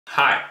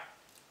Hi!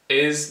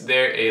 Is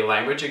there a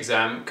language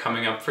exam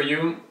coming up for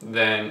you?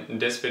 Then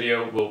this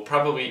video will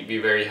probably be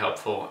very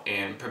helpful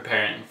in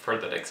preparing for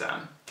that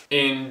exam.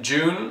 In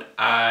June,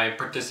 I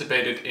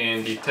participated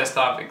in the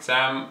TestDaF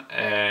exam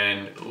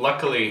and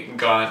luckily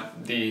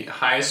got the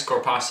highest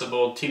score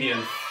possible,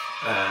 TDN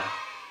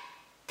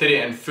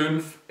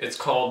 5 it's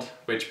called,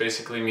 which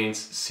basically means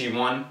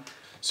C1.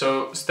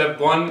 So step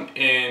one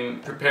in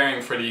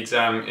preparing for the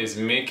exam is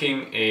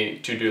making a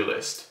to-do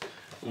list.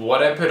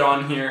 What I put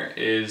on here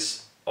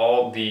is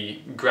all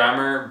the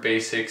grammar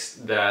basics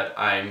that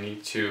I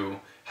need to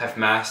have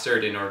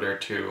mastered in order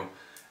to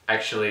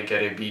actually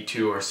get a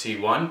B2 or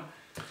C1.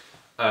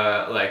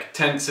 Like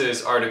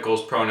tenses,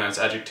 articles, pronouns,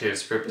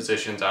 adjectives,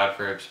 prepositions,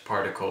 adverbs,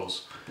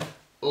 particles.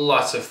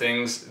 Lots of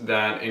things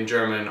that in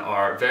German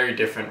are very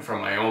different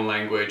from my own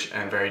language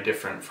and very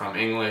different from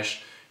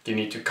English. You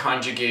need to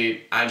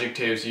conjugate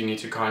adjectives, you need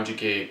to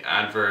conjugate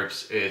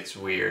adverbs. It's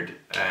weird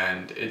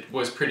and it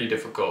was pretty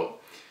difficult.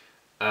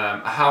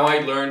 How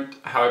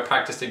I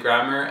practiced the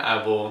grammar,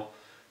 I will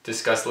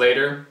discuss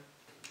later.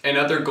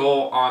 Another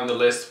goal on the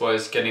list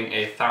was getting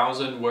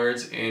 1,000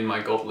 words in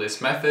my gold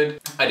list method.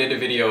 I did a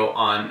video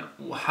on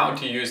how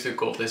to use the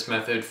gold list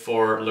method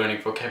for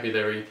learning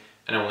vocabulary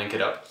and I'll link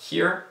it up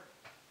here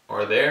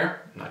or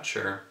there. I'm not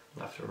sure,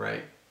 left or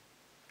right.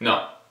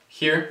 No,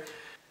 here.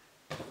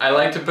 I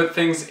like to put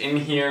things in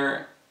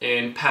here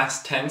in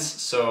past tense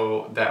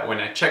so that when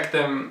I check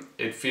them,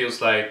 it feels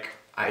like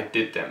I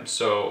did them.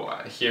 So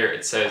here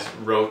it says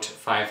wrote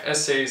 5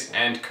 essays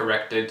and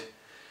corrected.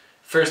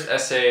 First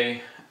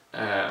essay,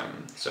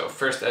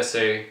 first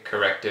essay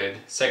corrected,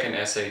 second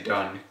essay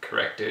done,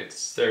 corrected,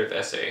 third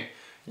essay,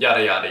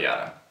 yada yada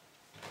yada.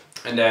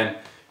 And then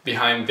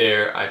behind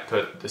there I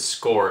put the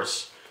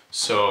scores.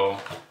 So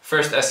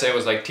first essay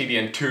was like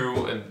TDN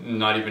 2,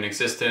 not even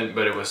existent,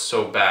 but it was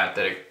so bad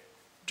that it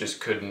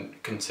just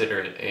couldn't consider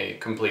it a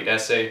complete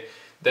essay.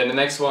 Then the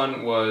next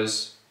one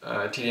was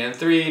TDN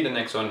 3, the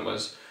next one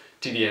was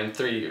TDN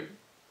 3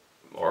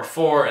 or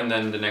 4, and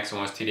then the next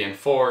one was TDN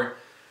 4,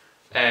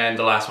 and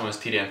the last one was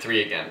TDN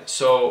 3 again.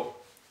 So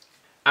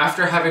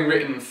after having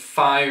written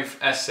 5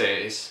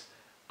 essays,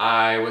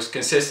 I was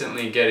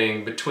consistently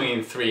getting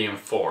between 3 and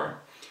 4.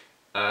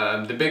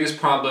 The biggest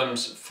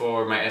problems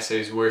for my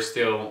essays were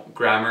still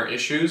grammar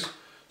issues,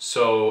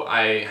 so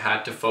I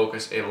had to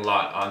focus a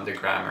lot on the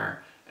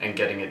grammar and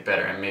getting it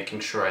better and making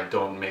sure I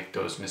don't make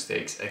those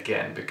mistakes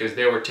again, because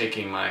they were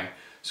taking my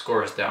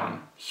scores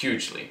down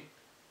hugely.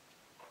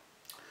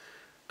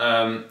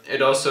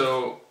 It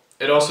also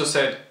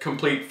said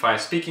complete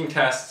 5 speaking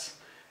tests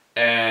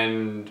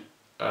and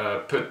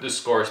put the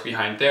scores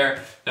behind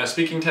there. Now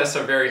speaking tests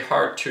are very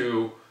hard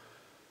to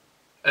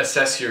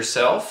assess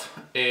yourself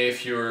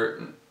if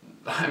you're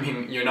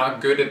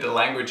not good at the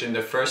language in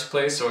the first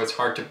place, so it's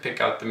hard to pick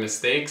out the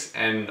mistakes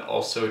and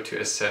also to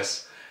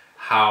assess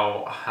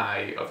how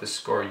high of a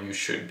score you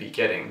should be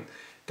getting.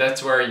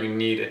 That's where you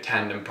need a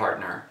tandem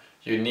partner.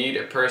 You need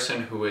a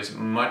person who is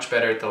much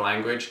better at the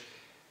language.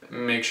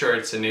 Make sure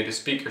it's a native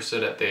speaker so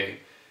that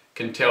they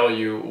can tell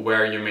you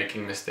where you're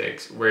making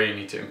mistakes, where you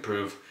need to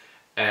improve,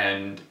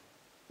 and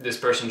this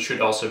person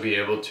should also be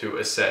able to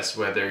assess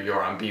whether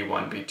you're on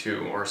B1,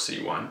 B2 or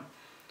C1.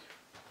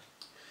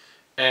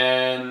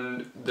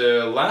 And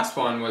the last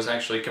one was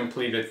actually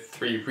completed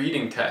 3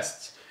 reading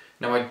tests.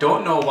 Now I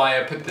don't know why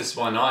I put this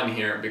one on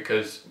here,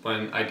 because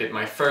when I did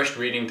my first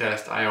reading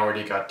test I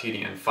already got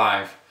TDN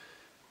 5,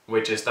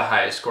 which is the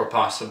highest score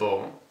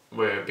possible,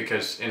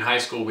 because in high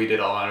school we did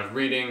a lot of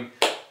reading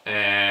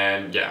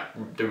and yeah,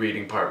 the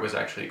reading part was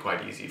actually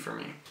quite easy for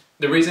me.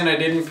 The reason I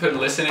didn't put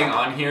listening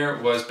on here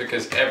was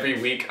because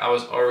every week I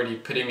was already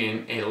putting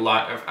in a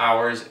lot of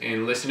hours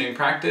in listening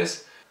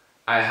practice.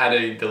 I had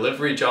a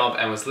delivery job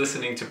and was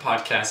listening to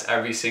podcasts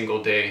every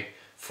single day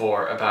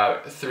for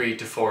about 3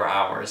 to 4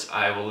 hours.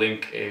 I will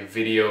link a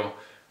video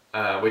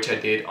which I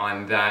did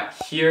on that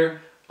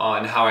here,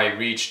 on how I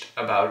reached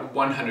about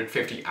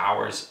 150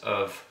 hours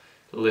of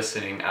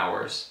listening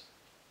hours.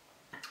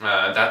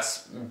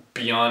 That's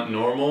beyond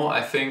normal,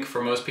 I think,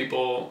 for most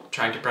people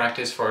trying to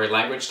practice for a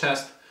language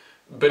test.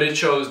 But it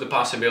shows the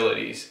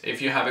possibilities.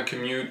 If you have a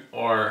commute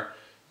or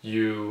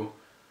you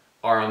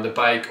are on the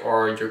bike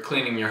or you're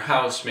cleaning your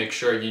house, make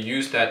sure you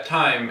use that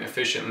time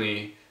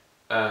efficiently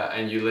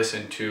and you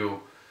listen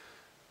to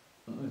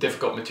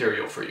difficult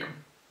material for you.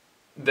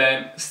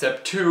 Then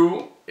step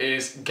 2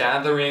 is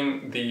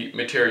gathering the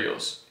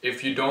materials.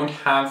 If you don't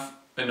have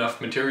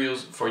enough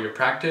materials for your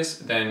practice,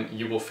 then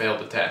you will fail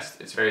the test.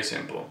 It's very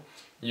simple.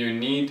 You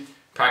need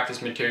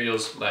practice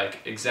materials like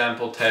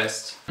example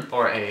tests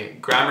or a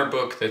grammar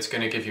book that's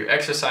going to give you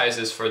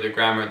exercises for the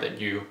grammar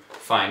that you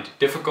find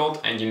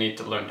difficult and you need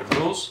to learn the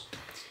rules,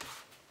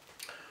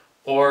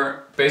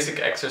 or basic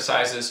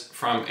exercises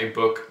from a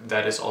book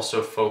that is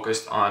also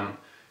focused on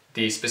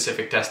the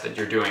specific test that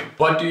you're doing.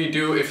 What do you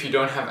do if you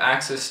don't have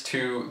access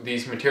to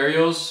these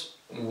materials?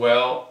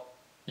 Well,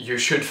 you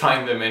should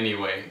find them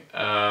anyway.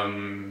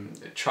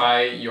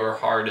 Try your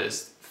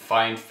hardest.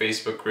 Find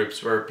Facebook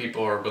groups where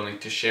people are willing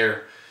to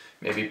share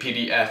maybe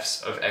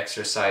PDFs of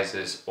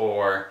exercises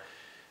or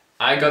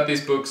I got these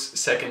books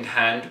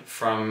secondhand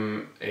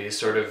from a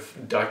sort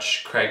of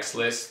Dutch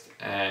Craigslist,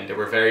 and they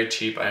were very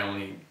cheap. I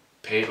only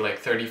paid like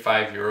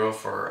 35 euro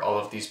for all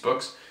of these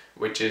books,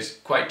 which is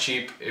quite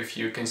cheap if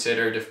you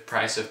consider the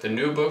price of the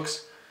new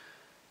books.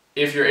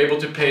 If you're able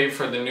to pay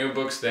for the new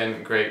books,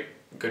 then great,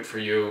 good for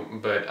you.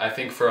 But I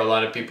think for a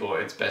lot of people,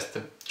 it's best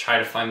to try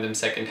to find them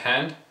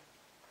secondhand,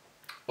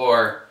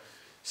 or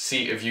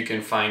see if you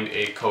can find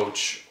a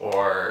coach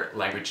or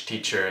language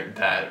teacher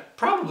that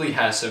probably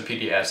has some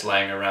PDFs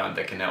lying around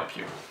that can help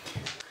you.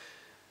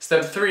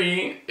 Step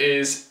 3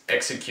 is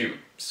execute.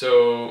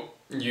 So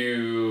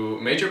you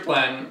made your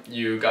plan,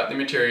 you got the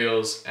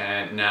materials,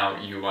 and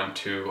now you want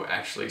to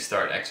actually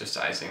start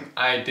exercising.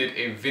 I did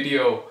a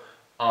video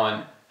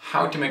on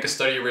how to make a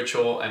study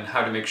ritual and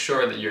how to make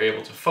sure that you're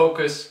able to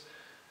focus.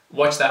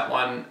 Watch that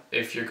one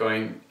if you're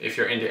in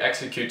the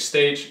execute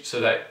stage, so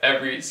that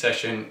every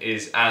session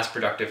is as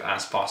productive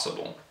as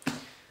possible.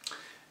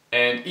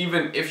 And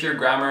even if your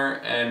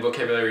grammar and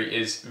vocabulary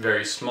is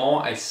very small,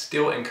 I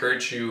still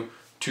encourage you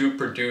to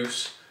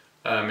produce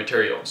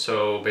material.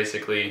 So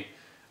basically,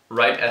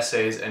 write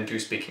essays and do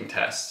speaking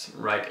tests.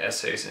 Write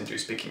essays and do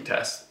speaking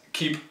tests.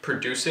 Keep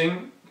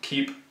producing,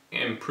 keep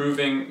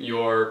improving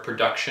your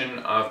production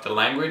of the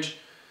language,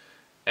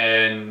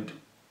 and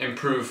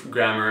improve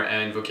grammar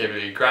and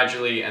vocabulary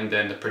gradually, and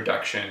then the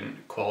production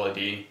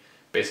quality,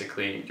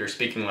 basically your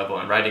speaking level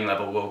and writing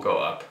level, will go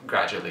up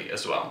gradually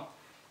as well.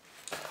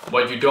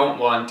 What you don't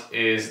want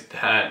is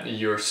that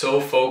you're so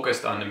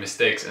focused on the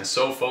mistakes and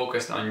so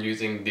focused on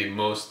using the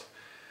most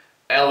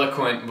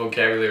eloquent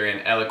vocabulary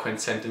and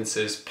eloquent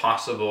sentences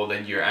possible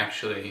that you're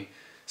actually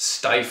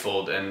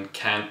stifled and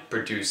can't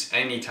produce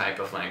any type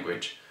of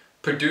language.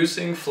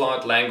 Producing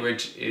flawed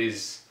language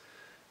is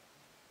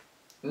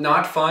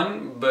not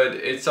fun, but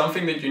it's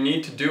something that you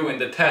need to do in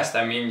the test.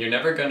 I mean, you're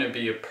never going to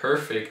be a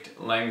perfect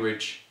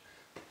language.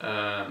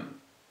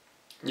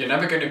 You're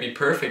never going to be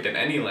perfect in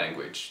any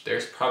language.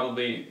 There's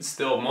probably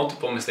still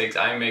multiple mistakes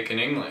I make in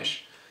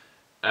English,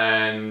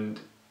 and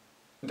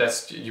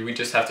we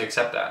just have to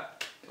accept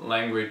that.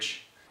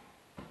 Language.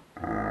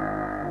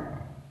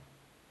 How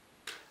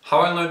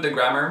I learned the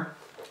grammar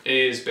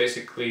is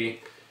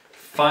basically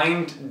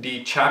find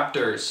the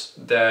chapters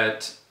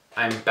that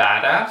I'm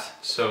bad at.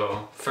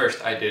 So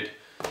first I did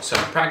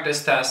some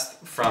practice tests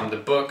from the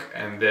book,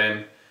 and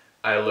then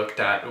I looked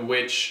at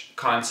which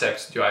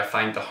concepts do I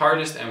find the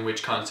hardest and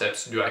which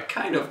concepts do I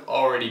kind of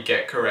already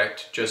get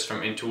correct just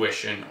from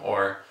intuition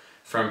or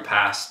from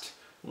past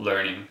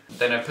learning.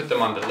 Then I put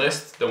them on the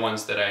list, the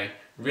ones that I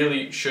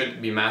really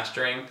should be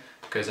mastering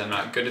because I'm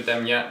not good at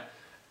them yet.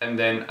 And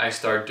then I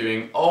start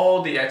doing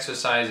all the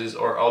exercises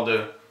or all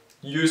the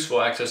useful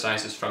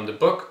exercises from the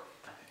book.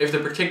 If the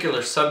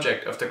particular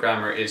subject of the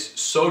grammar is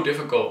so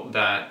difficult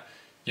that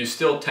you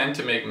still tend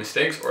to make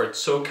mistakes, or it's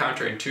so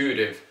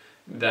counterintuitive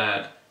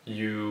that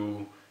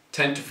you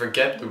tend to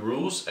forget the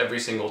rules every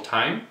single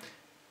time,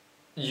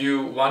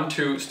 you want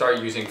to start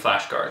using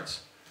flashcards.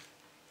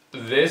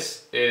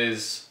 This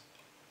is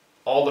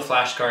all the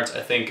flashcards.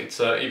 I think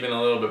it's even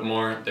a little bit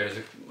more. There's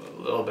a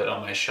little bit on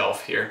my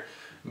shelf here,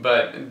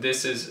 but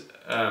this is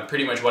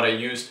pretty much what I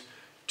used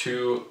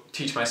to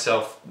teach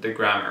myself the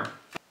grammar.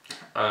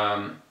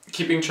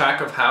 Keeping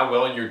track of how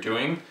well you're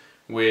doing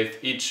with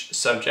each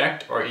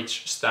subject or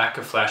each stack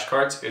of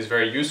flashcards is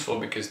very useful,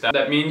 because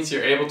that means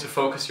you're able to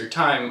focus your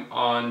time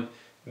on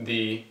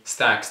the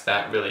stacks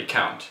that really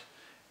count.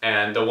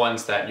 And the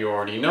ones that you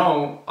already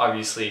know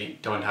obviously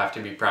don't have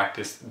to be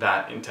practiced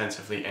that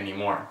intensively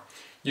anymore.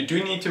 You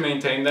do need to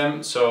maintain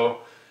them,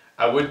 so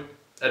I would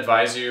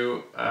advise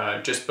you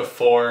just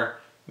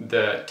before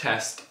the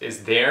test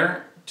is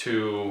there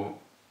to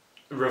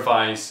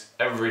revise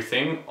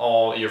everything,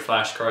 all your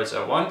flashcards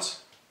at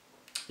once,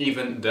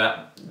 even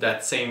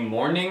that same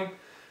morning,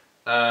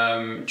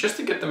 just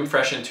to get them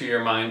fresh into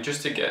your mind,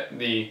 just to get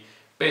the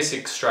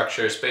basic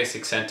structures,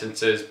 basic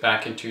sentences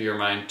back into your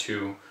mind,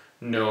 to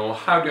know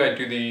how do I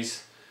do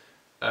these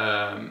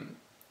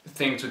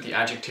things with the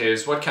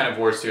adjectives, what kind of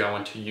words do I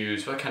want to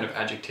use, what kind of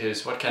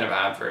adjectives, what kind of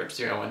adverbs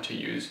do I want to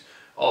use,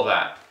 all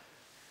that.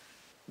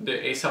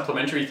 A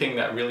supplementary thing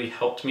that really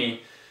helped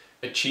me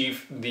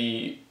achieve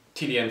the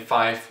TDN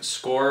 5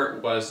 score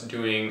was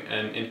doing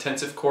an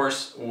intensive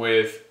course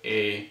with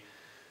a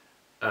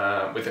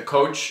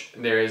coach.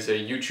 There is a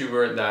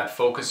YouTuber that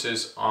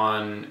focuses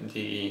on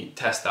the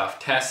TestDaF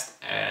test,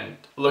 and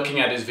looking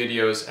at his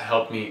videos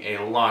helped me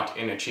a lot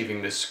in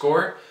achieving this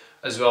score,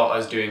 as well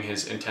as doing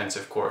his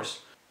intensive course.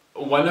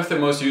 One of the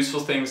most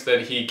useful things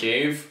that he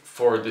gave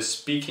for the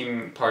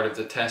speaking part of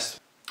the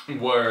test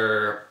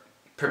were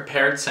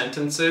prepared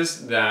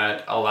sentences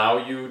that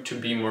allow you to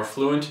be more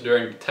fluent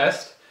during the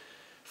test.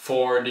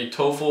 For the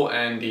TOEFL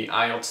and the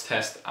IELTS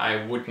test,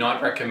 I would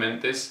not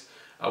recommend this.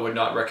 I would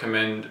not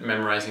recommend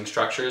memorizing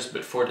structures,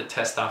 but for the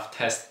TestDaF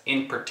test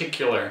in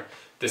particular,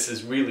 this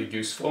is really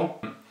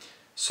useful.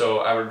 So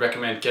I would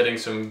recommend getting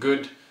some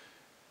good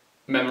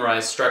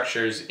memorized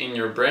structures in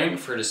your brain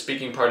for the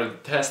speaking part of the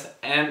test,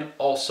 and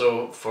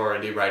also for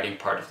the writing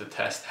part of the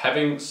test.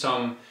 Having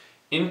some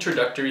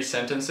introductory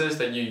sentences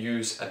that you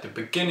use at the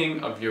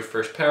beginning of your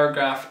first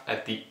paragraph,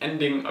 at the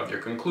ending of your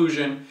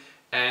conclusion,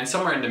 and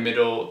somewhere in the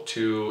middle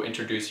to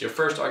introduce your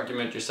first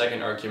argument, your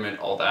second argument,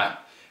 all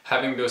that.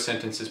 Having those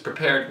sentences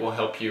prepared will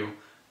help you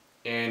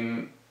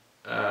during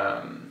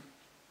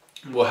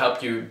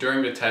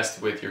the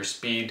test with your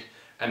speed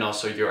and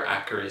also your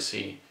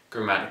accuracy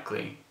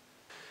grammatically.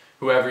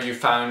 Whoever you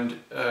found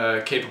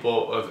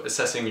capable of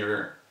assessing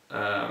your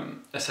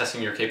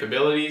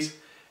capabilities.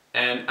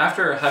 And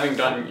after having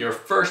done your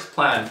first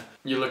plan,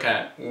 you look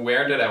at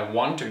where did I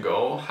want to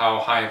go, how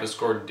high of a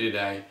score did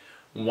I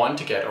want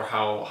to get, or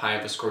how high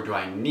of a score do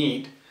I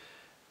need,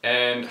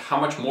 and how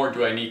much more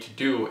do I need to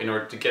do in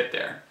order to get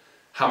there.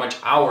 How much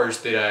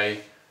hours did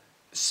I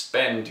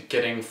spend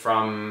getting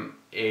from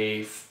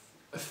a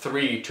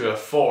 3 to a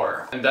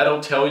 4, and that'll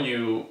tell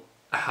you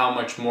how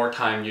much more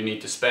time you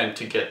need to spend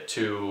to get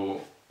to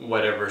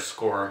whatever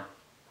score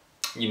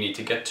you need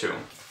to get to.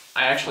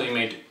 I actually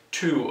made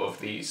 2 of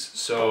these.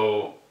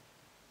 So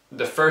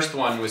the first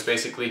one was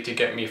basically to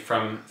get me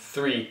from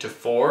 3 to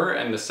 4,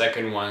 and the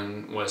second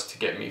one was to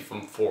get me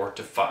from 4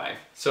 to 5.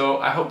 So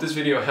I hope this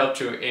video helped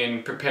you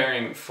in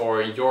preparing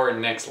for your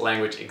next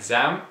language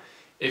exam.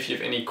 If you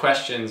have any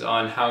questions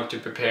on how to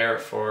prepare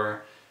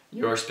for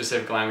your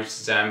specific language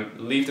exam,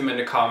 leave them in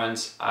the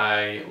comments.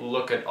 I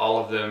look at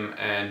all of them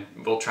and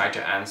will try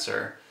to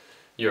answer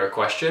your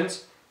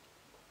questions.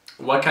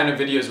 What kind of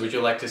videos would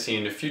you like to see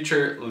in the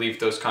future? Leave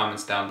those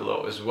comments down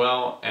below as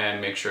well, and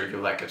make sure you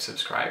like and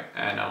subscribe,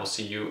 and I will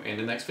see you in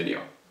the next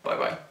video. Bye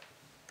bye.